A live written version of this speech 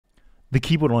The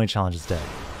keyboard only challenge is dead.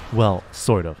 Well,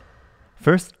 sort of.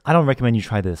 First, I don't recommend you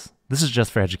try this. This is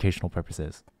just for educational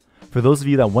purposes. For those of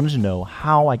you that wanted to know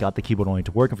how I got the keyboard only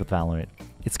to work with Valorant,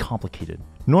 it's complicated.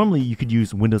 Normally, you could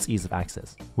use Windows Ease of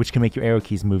Access, which can make your arrow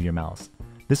keys move your mouse.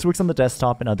 This works on the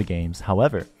desktop and other games.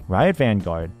 However, Riot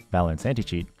Vanguard, Valorant's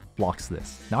anti-cheat, blocks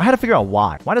this. Now I had to figure out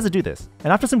why. Why does it do this?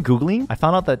 And after some Googling, I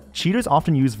found out that cheaters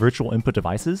often use virtual input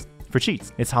devices for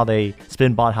cheats. It's how they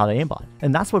spin bot, how they aimbot.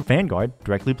 And that's what Vanguard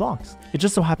directly blocks. It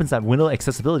just so happens that window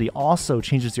accessibility also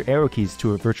changes your arrow keys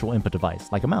to a virtual input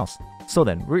device, like a mouse. So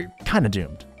then, we're kind of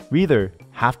doomed. We either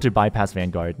have to bypass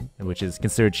Vanguard, which is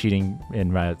considered cheating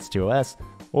in Riot's TOS,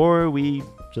 or we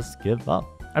just give up.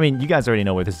 I mean, you guys already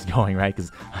know where this is going, right? Because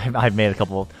I've made a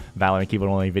couple Valorant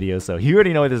keyboard-only videos, so you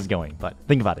already know where this is going. But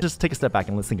think about it. Just take a step back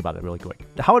and let's think about it really quick.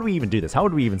 How would we even do this? How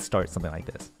would we even start something like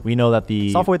this? We know that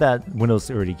the software that Windows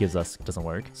already gives us doesn't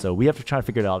work, so we have to try to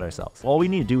figure it out ourselves. All we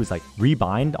need to do is like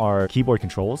rebind our keyboard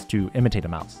controls to imitate a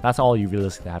mouse. That's all you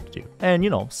realistically have to do. And you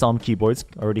know, some keyboards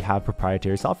already have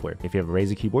proprietary software. If you have a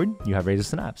Razer keyboard, you have Razer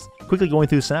Synapse. Quickly going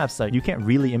through Synapse, you can't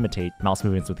really imitate mouse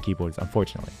movements with keyboards,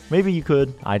 unfortunately. Maybe you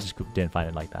could. I just didn't find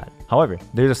it like that. However,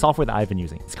 there's a software that I've been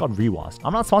using. It's called ReWasd.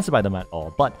 I'm not sponsored by them at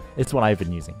all, but it's what I've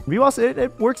been using. ReWasd,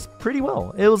 it works pretty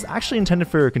well. It was actually intended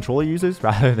for controller users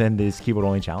rather than this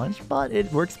keyboard-only challenge, but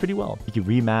it works pretty well. You can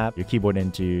remap your keyboard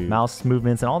into mouse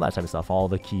movements and all that type of stuff. All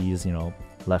the keys, you know,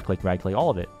 left click, right click, all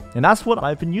of it. And that's what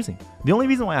I've been using. The only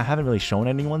reason why I haven't really shown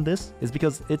anyone this is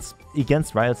because it's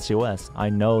against Riot's TOS. I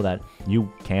know that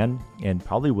you can and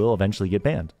probably will eventually get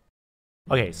banned.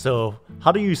 Okay, so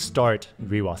how do you start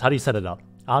ReWasd? How do you set it up?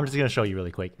 I'm just going to show you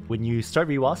really quick. When you start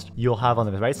ReWasd, you'll have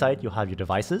on the right side, you'll have your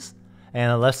devices,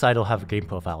 and on the left side, you'll have a game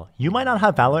profile. You might not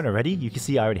have Valorant already. You can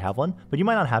see I already have one, but you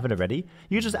might not have it already.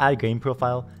 You can just add a game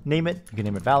profile, name it. You can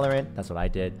name it Valorant. That's what I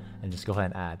did, and just go ahead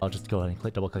and add. I'll just go ahead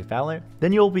and double click Valorant.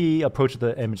 Then you'll be approached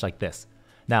the image like this.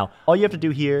 Now, all you have to do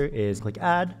here is click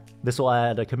add. This will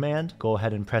add a command. Go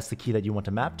ahead and press the key that you want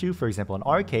to map to. For example, in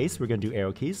our case, we're going to do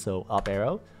arrow keys, so up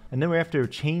arrow. And then we have to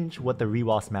change what the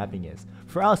ReWasd mapping is.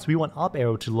 For us, we want up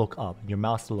arrow to look up, your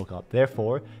mouse to look up.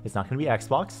 Therefore, it's not going to be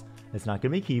Xbox, it's not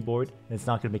going to be keyboard, and it's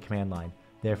not going to be command line.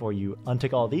 Therefore, you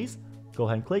untick all these, go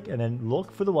ahead and click, and then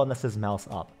look for the one that says mouse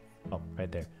up. Oh, right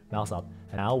there, mouse up.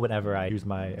 And now, whenever I use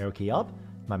my arrow key up,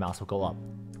 my mouse will go up.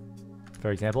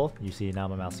 For example, you see now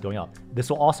my mouse is going up. This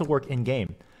will also work in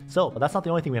game. So, but that's not the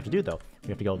only thing we have to do though. We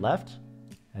have to go left,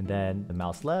 and then the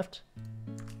mouse left,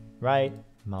 right,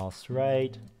 mouse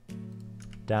right,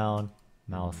 down,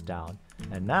 mouse down.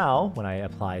 And now, when I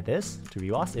apply this to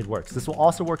ReWasd, it works. This will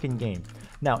also work in game.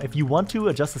 Now, if you want to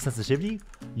adjust the sensitivity,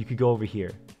 you could go over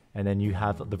here. And then you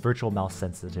have the virtual mouse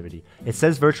sensitivity. It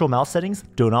says virtual mouse settings.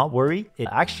 Do not worry. It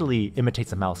actually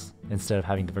imitates a mouse instead of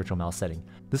having the virtual mouse setting.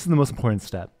 This is the most important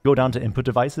step. Go down to input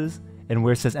devices, and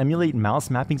where it says emulate mouse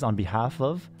mappings on behalf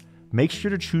of, make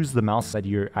sure to choose the mouse that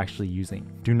you're actually using.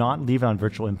 Do not leave it on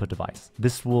virtual input device.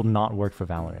 This will not work for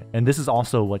Valorant. And this is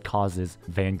also what causes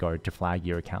Vanguard to flag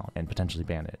your account and potentially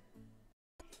ban it.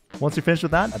 Once you're finished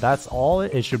with that, that's all.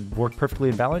 It should work perfectly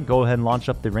in Valorant. Go ahead and launch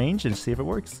up the range and see if it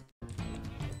works.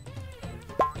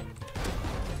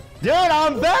 Dude,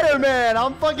 I'm better, man!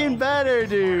 I'm fucking better,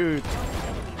 dude!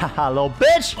 Haha, little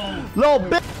bitch! Little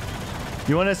bitch!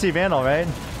 You wanna see Vandal, right?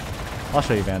 I'll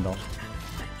show you Vandal.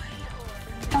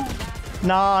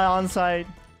 Nah, on site.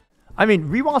 I mean,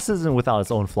 ReWasd isn't without its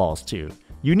own flaws too.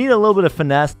 You need a little bit of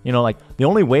finesse. You know, like the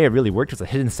only way it really worked was a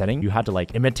hidden setting. You had to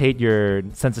like imitate your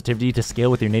sensitivity to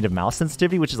scale with your native mouse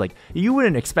sensitivity, which is like, you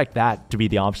wouldn't expect that to be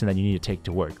the option that you need to take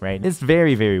to work, right? It's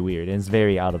very, very weird and it's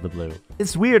very out of the blue.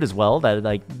 It's weird as well that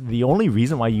like the only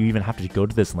reason why you even have to go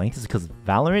to this link is because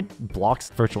Valorant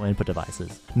blocks virtual input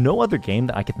devices. No other game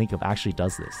that I can think of actually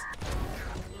does this.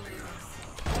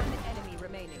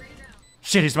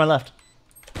 Shit, he's to my left.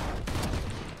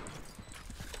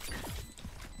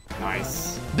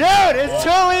 Nice. Dude, it's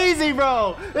too easy,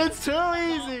 bro. It's too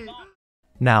easy.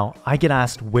 Now, I get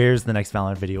asked where's the next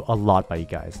Valorant video a lot by you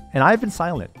guys, and I've been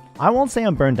silent. I won't say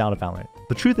I'm burned out of Valorant.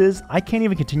 The truth is, I can't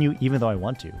even continue even though I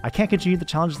want to. I can't continue the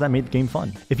challenges that made the game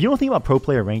fun. If you don't think about pro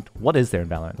player ranked, what is there in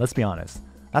Valorant? Let's be honest.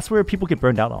 That's where people get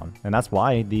burned out on, and that's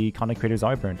why the content creators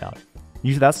are burned out.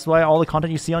 That's why all the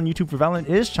content you see on YouTube for Valorant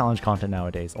is challenge content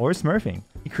nowadays, or smurfing.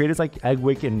 Creators like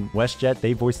Eggwick and WestJet,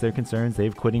 they voice their concerns,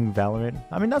 they've quitting Valorant.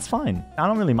 I mean, that's fine. I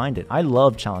don't really mind it. I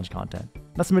love challenge content.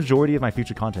 That's the majority of my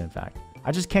future content, in fact.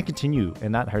 I just can't continue,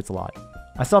 and that hurts a lot.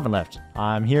 I still haven't left.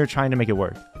 I'm here trying to make it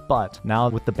work. But now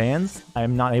with the bans,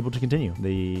 I'm not able to continue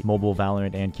the mobile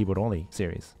Valorant and keyboard only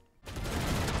series.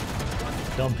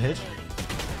 Dumb pitch.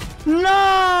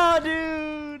 No,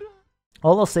 dude!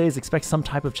 All I'll say is expect some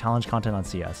type of challenge content on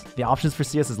CS. The options for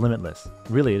CS is limitless.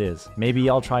 Really it is. Maybe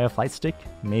I'll try a fight stick,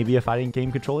 maybe a fighting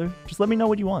game controller. Just let me know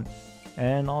what you want.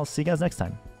 And I'll see you guys next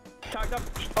time. Tagged up.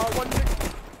 1 minute.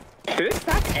 Who's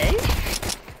that, eh?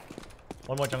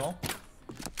 One more jungle.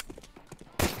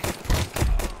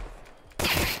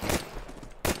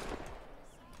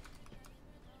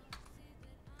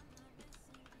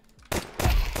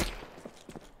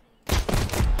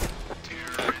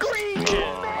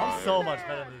 I'm so much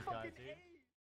better than these guys.